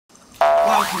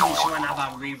Welcome to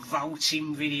another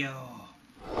revolting video.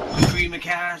 Erotica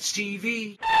Hairstyles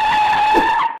TV.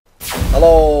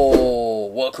 Hello,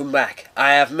 welcome back.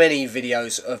 I have many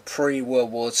videos of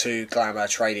pre-World War II glamour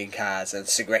trading cards and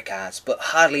cigarette cards, but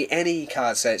hardly any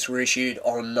card sets were issued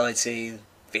on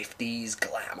 1950s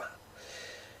glamour.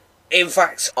 In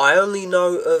fact, I only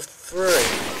know of 3,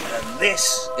 and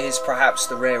this is perhaps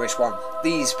the rarest one.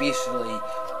 These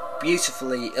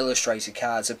beautifully illustrated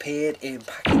cards appeared in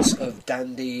packets of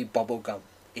dandy bubblegum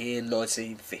in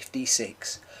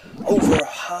 1956, over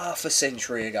half a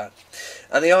century ago,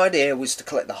 and the idea was to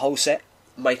collect the whole set,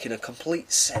 making a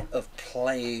complete set of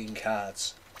playing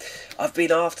cards. I've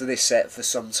been after this set for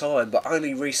some time, but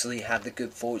only recently had the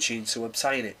good fortune to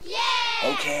obtain it.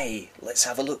 Yay! Okay, let's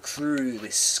have a look through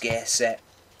this scarce set.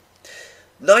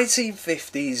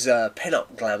 1950s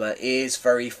pin-up glamour is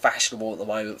very fashionable at the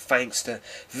moment, thanks to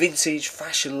vintage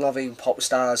fashion-loving pop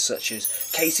stars such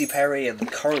as Katy Perry and the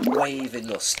current wave in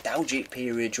nostalgic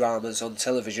period dramas on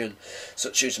television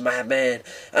such as Mad Men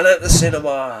and at the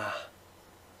cinema.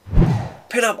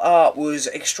 Pin-up art was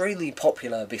extremely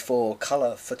popular before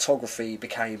colour photography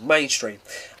became mainstream,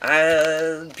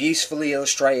 and beautifully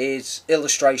illustrated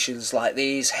illustrations like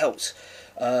these helped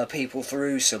people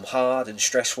through some hard and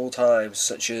stressful times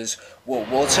such as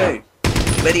World War II.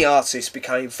 Many artists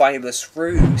became famous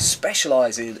through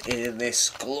specialising in this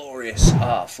glorious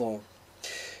art form.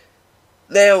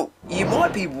 Now, you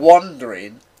might be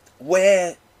wondering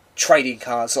where trading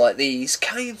cards like these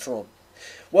came from.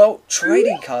 Well,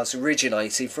 trading cards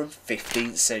originated from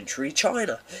 15th century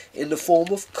China in the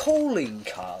form of calling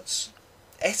cards,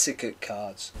 etiquette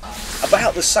cards.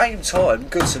 About the same time,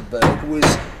 Gutenberg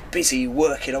was busy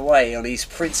working away on his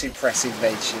printing press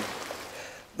invention.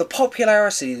 The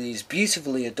popularity of these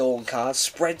beautifully adorned cards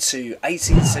spread to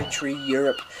 18th century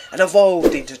Europe and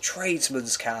evolved into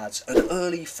tradesmen's cards, an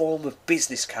early form of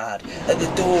business card at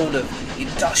the dawn of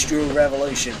Industrial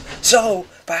Revolution. So,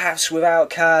 perhaps without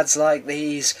cards like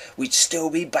these, we'd still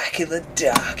be back in the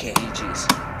Dark Ages.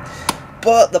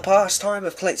 But the pastime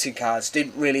of collecting cards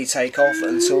didn't really take off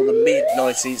until the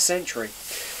mid-19th century,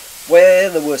 where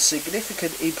there were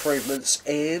significant improvements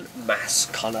in mass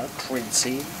colour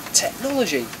printing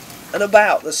technology, and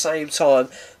about the same time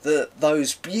that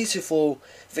those beautiful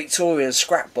Victorian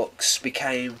scrapbooks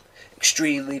became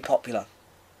extremely popular.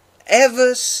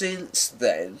 Ever since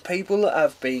then, people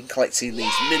have been collecting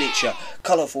these miniature,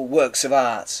 colourful works of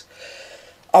art,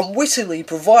 unwittingly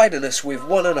providing us with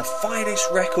one of the finest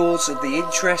records of the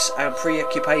interests and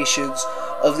preoccupations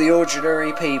of the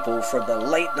ordinary people from the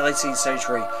late 19th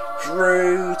century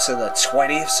through to the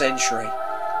 20th century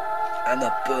and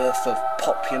the birth of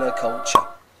popular culture.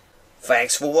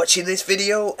 Thanks for watching this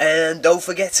video, and don't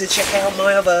forget to check out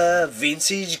my other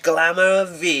vintage glamour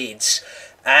vids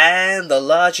and the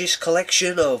largest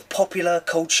collection of popular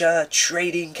culture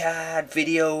trading card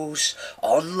videos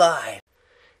online.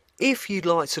 If you'd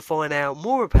like to find out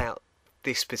more about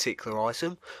this particular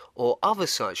item or other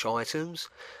such items,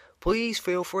 please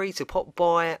feel free to pop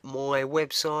by my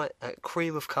website at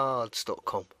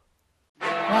creamofcards.com. Oh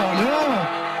no,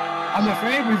 I'm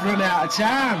afraid we've run out of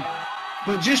time.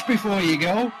 But just before you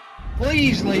go,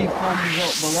 please leave thumbs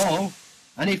up below.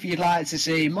 And if you'd like to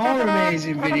see more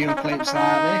amazing video clips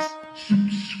like this,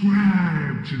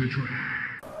 subscribe to the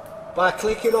channel by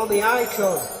clicking on the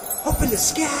icon up in the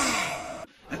sky.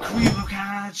 Erotica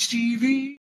Hairstyles TV.